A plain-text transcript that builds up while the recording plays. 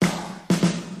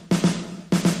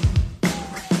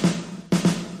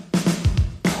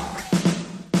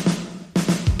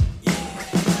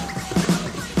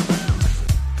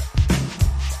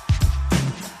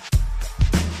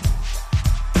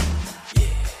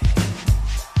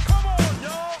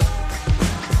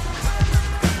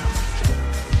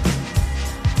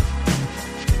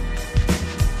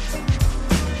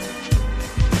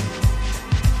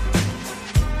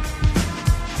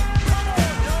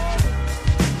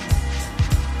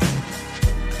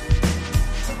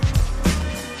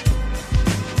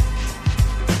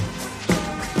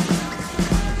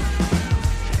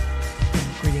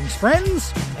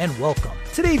friends, and welcome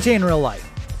to DJ in Real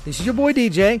Life. This is your boy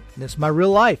DJ, and this is my real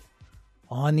life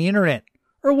on the internet,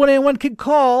 or what anyone could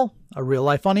call a real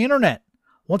life on the internet.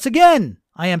 Once again,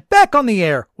 I am back on the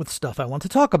air with stuff I want to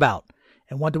talk about.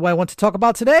 And what do I want to talk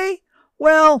about today?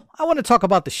 Well, I want to talk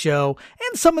about the show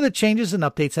and some of the changes and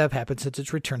updates that have happened since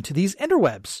its return to these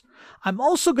interwebs. I'm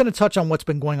also going to touch on what's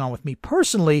been going on with me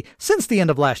personally since the end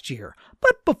of last year.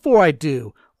 But before I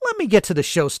do, let me get to the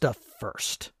show stuff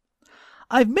first.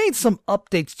 I've made some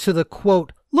updates to the,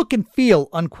 quote, look and feel,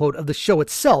 unquote, of the show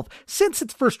itself since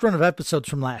its first run of episodes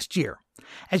from last year.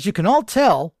 As you can all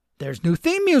tell, there's new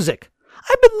theme music.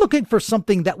 I've been looking for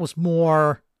something that was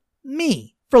more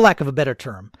me, for lack of a better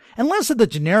term, and less of the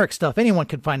generic stuff anyone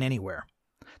can find anywhere.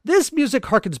 This music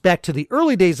harkens back to the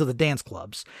early days of the dance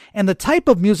clubs, and the type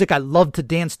of music I loved to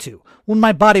dance to when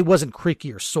my body wasn't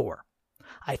creaky or sore.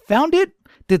 I found it,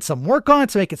 did some work on it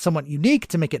to make it somewhat unique,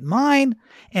 to make it mine,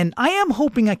 and I am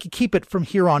hoping I can keep it from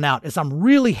here on out as I'm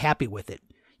really happy with it.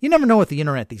 You never know with the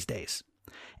internet these days.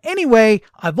 Anyway,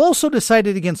 I've also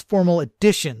decided against formal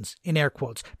additions, in air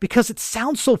quotes, because it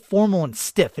sounds so formal and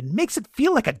stiff and makes it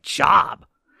feel like a job.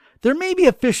 There may be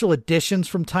official additions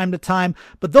from time to time,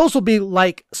 but those will be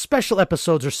like special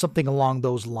episodes or something along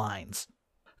those lines.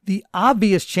 The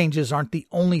obvious changes aren't the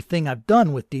only thing I've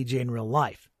done with DJ in Real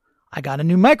Life. I got a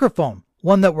new microphone,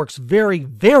 one that works very,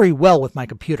 very well with my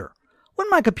computer, when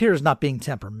my computer is not being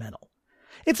temperamental.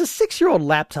 It's a 6-year-old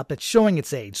laptop that's showing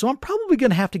its age, so I'm probably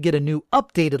going to have to get a new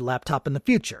updated laptop in the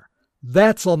future.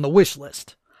 That's on the wish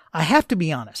list. I have to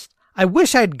be honest, I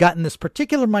wish I had gotten this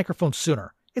particular microphone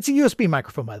sooner. It's a USB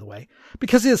microphone, by the way,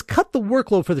 because it has cut the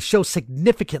workload for the show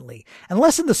significantly and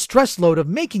lessened the stress load of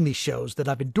making these shows that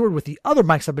I've endured with the other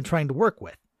mics I've been trying to work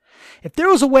with. If there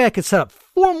was a way I could set up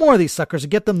 4 more of these suckers and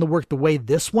get them to work the way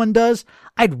this one does,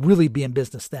 I'd really be in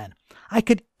business then. I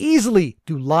could easily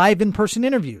do live in-person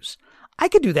interviews. I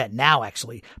could do that now,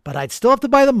 actually, but I'd still have to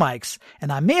buy the mics,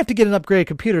 and I may have to get an upgraded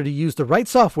computer to use the right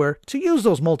software to use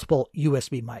those multiple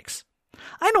USB mics.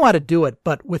 I know how to do it,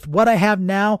 but with what I have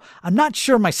now, I'm not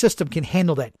sure my system can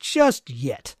handle that just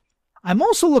yet. I'm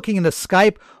also looking into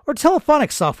Skype or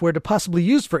telephonic software to possibly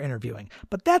use for interviewing,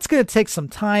 but that's going to take some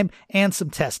time and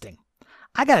some testing.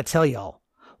 I gotta tell y'all,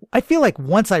 I feel like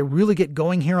once I really get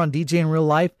going here on DJ in Real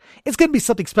Life, it's going to be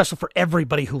something special for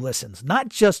everybody who listens, not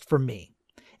just for me.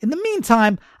 In the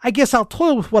meantime, I guess I'll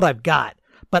toil with what I've got,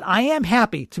 but I am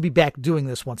happy to be back doing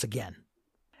this once again.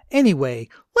 Anyway,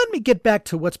 let me get back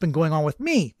to what's been going on with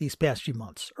me these past few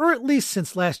months, or at least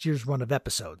since last year's run of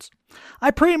episodes. I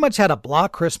pretty much had a blah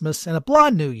Christmas and a blah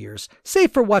New Year's,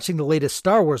 save for watching the latest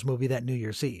Star Wars movie that New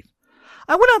Year's Eve.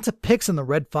 I went out to Pix and the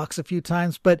Red Fox a few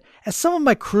times, but as some of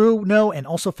my crew know and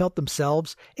also felt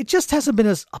themselves, it just hasn't been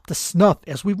as up to snuff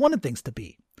as we wanted things to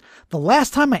be. The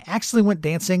last time I actually went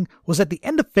dancing was at the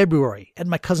end of February at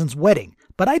my cousin's wedding,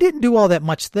 but I didn't do all that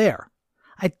much there.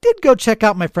 I did go check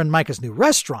out my friend Micah's new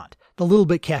restaurant, the Little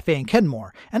Bit Cafe in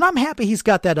Kenmore, and I'm happy he's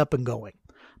got that up and going.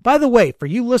 By the way, for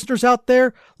you listeners out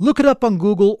there, look it up on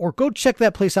Google or go check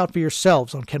that place out for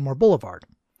yourselves on Kenmore Boulevard.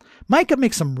 Micah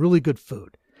makes some really good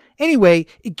food. Anyway,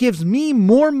 it gives me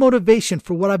more motivation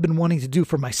for what I've been wanting to do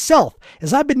for myself,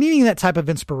 as I've been needing that type of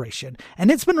inspiration, and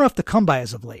it's been rough to come by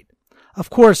as of late. Of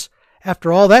course,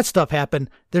 after all that stuff happened,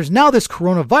 there's now this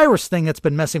coronavirus thing that's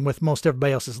been messing with most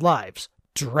everybody else's lives.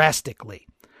 Drastically.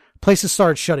 Places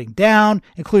started shutting down,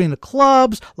 including the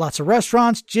clubs, lots of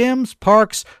restaurants, gyms,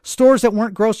 parks, stores that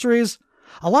weren't groceries.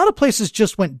 A lot of places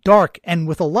just went dark, and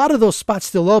with a lot of those spots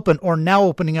still open or now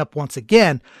opening up once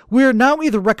again, we're now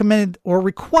either recommended or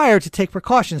required to take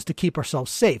precautions to keep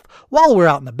ourselves safe while we're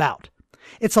out and about.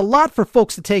 It's a lot for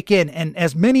folks to take in, and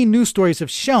as many news stories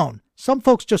have shown, some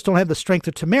folks just don't have the strength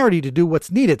or temerity to do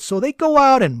what's needed, so they go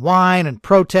out and whine and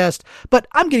protest, but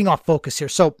I'm getting off focus here,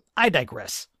 so I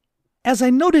digress. As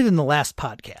I noted in the last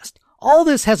podcast, all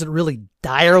this hasn't really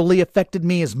direly affected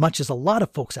me as much as a lot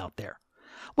of folks out there.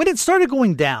 When it started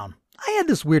going down, I had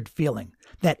this weird feeling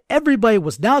that everybody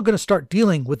was now going to start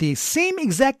dealing with the same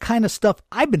exact kind of stuff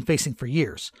I've been facing for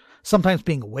years. Sometimes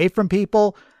being away from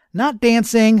people, not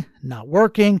dancing, not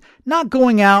working, not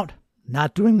going out,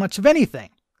 not doing much of anything.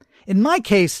 In my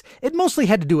case, it mostly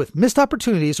had to do with missed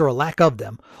opportunities or a lack of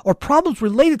them, or problems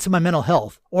related to my mental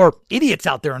health, or idiots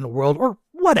out there in the world, or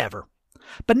whatever.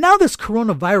 But now this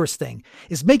coronavirus thing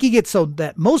is making it so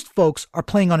that most folks are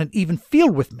playing on an even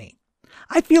field with me.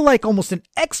 I feel like almost an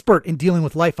expert in dealing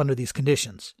with life under these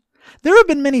conditions. There have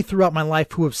been many throughout my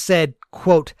life who have said,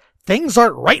 quote, things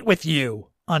aren't right with you,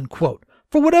 unquote,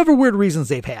 for whatever weird reasons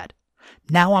they've had.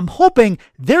 Now I'm hoping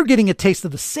they're getting a taste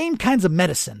of the same kinds of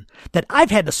medicine that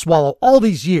I've had to swallow all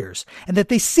these years, and that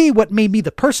they see what made me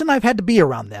the person I've had to be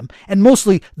around them, and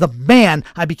mostly the man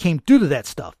I became due to that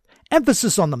stuff.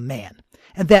 Emphasis on the man.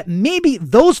 And that maybe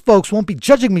those folks won't be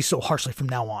judging me so harshly from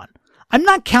now on. I'm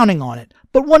not counting on it,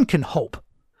 but one can hope.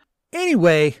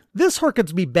 Anyway, this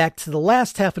harkens me back to the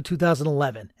last half of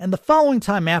 2011 and the following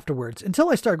time afterwards until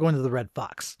I started going to the Red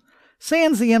Fox.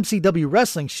 Sans the MCW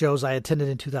wrestling shows I attended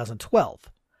in 2012.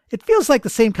 It feels like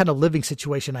the same kind of living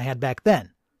situation I had back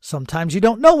then. Sometimes you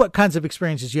don't know what kinds of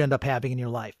experiences you end up having in your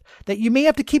life that you may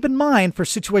have to keep in mind for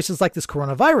situations like this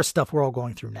coronavirus stuff we're all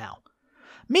going through now.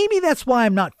 Maybe that's why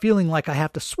I'm not feeling like I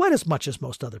have to sweat as much as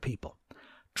most other people.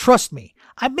 Trust me,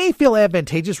 I may feel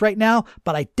advantageous right now,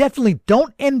 but I definitely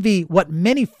don't envy what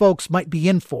many folks might be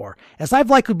in for, as I've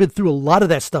likely been through a lot of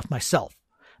that stuff myself.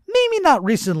 Maybe not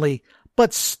recently,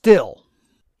 but still.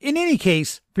 In any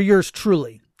case, for yours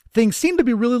truly, things seem to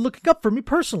be really looking up for me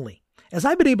personally, as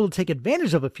I've been able to take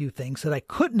advantage of a few things that I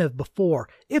couldn't have before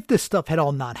if this stuff had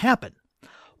all not happened.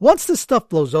 Once this stuff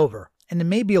blows over, and it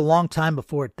may be a long time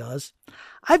before it does,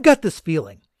 I've got this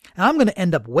feeling, and I'm going to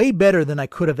end up way better than I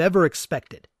could have ever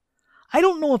expected. I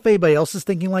don't know if anybody else is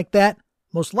thinking like that.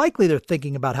 Most likely they're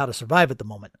thinking about how to survive at the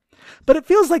moment. But it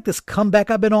feels like this comeback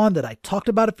I've been on that I talked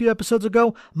about a few episodes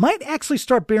ago might actually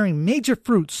start bearing major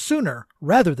fruit sooner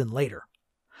rather than later.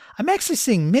 I'm actually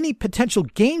seeing many potential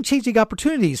game-changing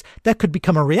opportunities that could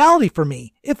become a reality for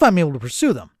me if I'm able to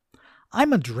pursue them.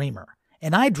 I'm a dreamer,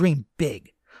 and I dream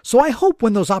big. So I hope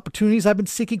when those opportunities I've been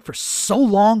seeking for so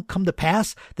long come to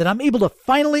pass that I'm able to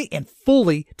finally and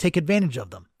fully take advantage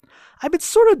of them. I've been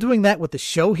sort of doing that with the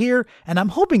show here, and I'm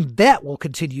hoping that will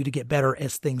continue to get better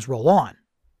as things roll on.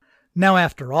 Now,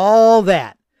 after all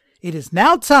that, it is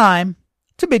now time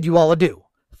to bid you all adieu.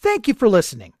 Thank you for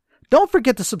listening. Don't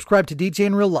forget to subscribe to DJ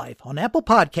in Real Life on Apple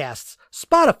Podcasts,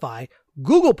 Spotify,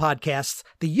 Google Podcasts,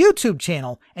 the YouTube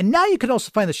channel, and now you can also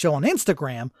find the show on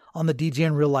Instagram on the DJ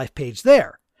in Real Life page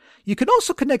there. You can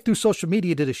also connect through social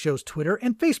media to the show's Twitter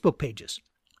and Facebook pages.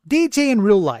 DJ in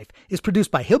Real Life is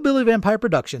produced by Hillbilly Vampire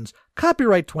Productions,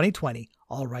 copyright 2020,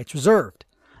 all rights reserved.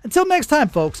 Until next time,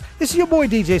 folks, this is your boy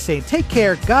DJ saying take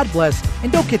care, God bless,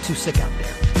 and don't get too sick out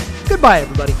there. Goodbye,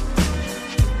 everybody.